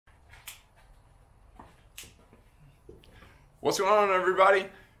What's going on, everybody?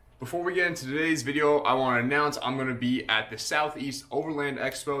 Before we get into today's video, I want to announce I'm going to be at the Southeast Overland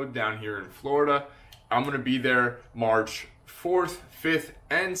Expo down here in Florida. I'm going to be there March 4th, 5th,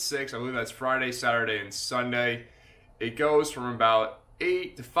 and 6th. I believe that's Friday, Saturday, and Sunday. It goes from about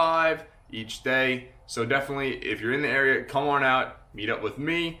 8 to 5 each day. So definitely, if you're in the area, come on out, meet up with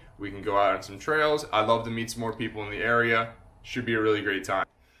me. We can go out on some trails. I'd love to meet some more people in the area. Should be a really great time.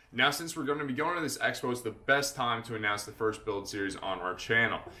 Now, since we're going to be going to this expo, it's the best time to announce the first build series on our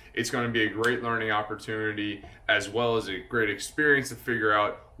channel. It's going to be a great learning opportunity as well as a great experience to figure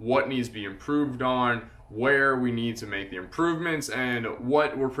out what needs to be improved on, where we need to make the improvements, and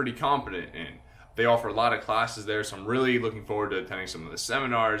what we're pretty competent in. They offer a lot of classes there, so I'm really looking forward to attending some of the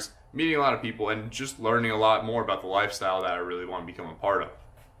seminars, meeting a lot of people, and just learning a lot more about the lifestyle that I really want to become a part of.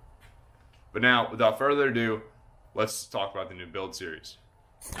 But now, without further ado, let's talk about the new build series.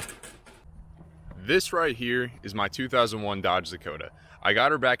 This right here is my 2001 Dodge Dakota. I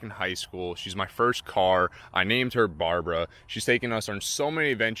got her back in high school. She's my first car. I named her Barbara. She's taken us on so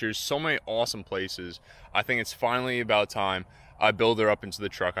many adventures, so many awesome places. I think it's finally about time I build her up into the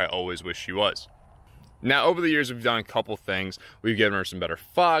truck I always wished she was. Now, over the years, we've done a couple things. We've given her some better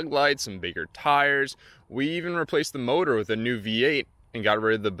fog lights, some bigger tires. We even replaced the motor with a new V8 and got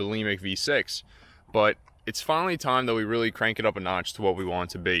rid of the bulimic V6. But it's finally time that we really crank it up a notch to what we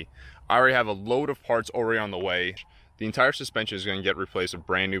want it to be. I already have a load of parts already on the way. The entire suspension is going to get replaced with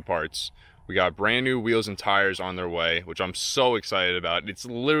brand new parts. We got brand new wheels and tires on their way, which I'm so excited about. It's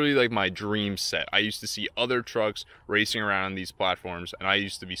literally like my dream set. I used to see other trucks racing around on these platforms, and I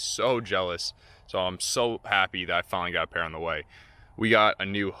used to be so jealous. So I'm so happy that I finally got a pair on the way. We got a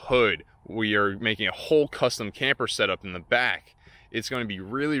new hood. We are making a whole custom camper setup in the back. It's going to be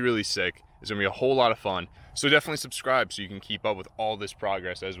really, really sick. It's going to be a whole lot of fun. So definitely subscribe so you can keep up with all this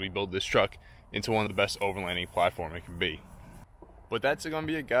progress as we build this truck into one of the best overlanding platform it can be. But that's going to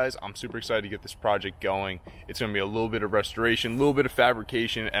be it, guys. I'm super excited to get this project going. It's going to be a little bit of restoration, a little bit of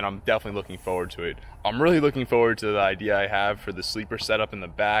fabrication, and I'm definitely looking forward to it. I'm really looking forward to the idea I have for the sleeper setup in the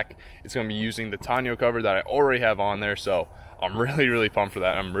back. It's going to be using the tonneau cover that I already have on there, so I'm really, really pumped for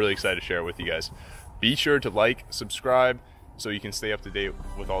that. I'm really excited to share it with you guys. Be sure to like, subscribe, so you can stay up to date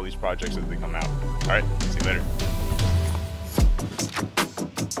with all these projects as they come out. All right, see you later.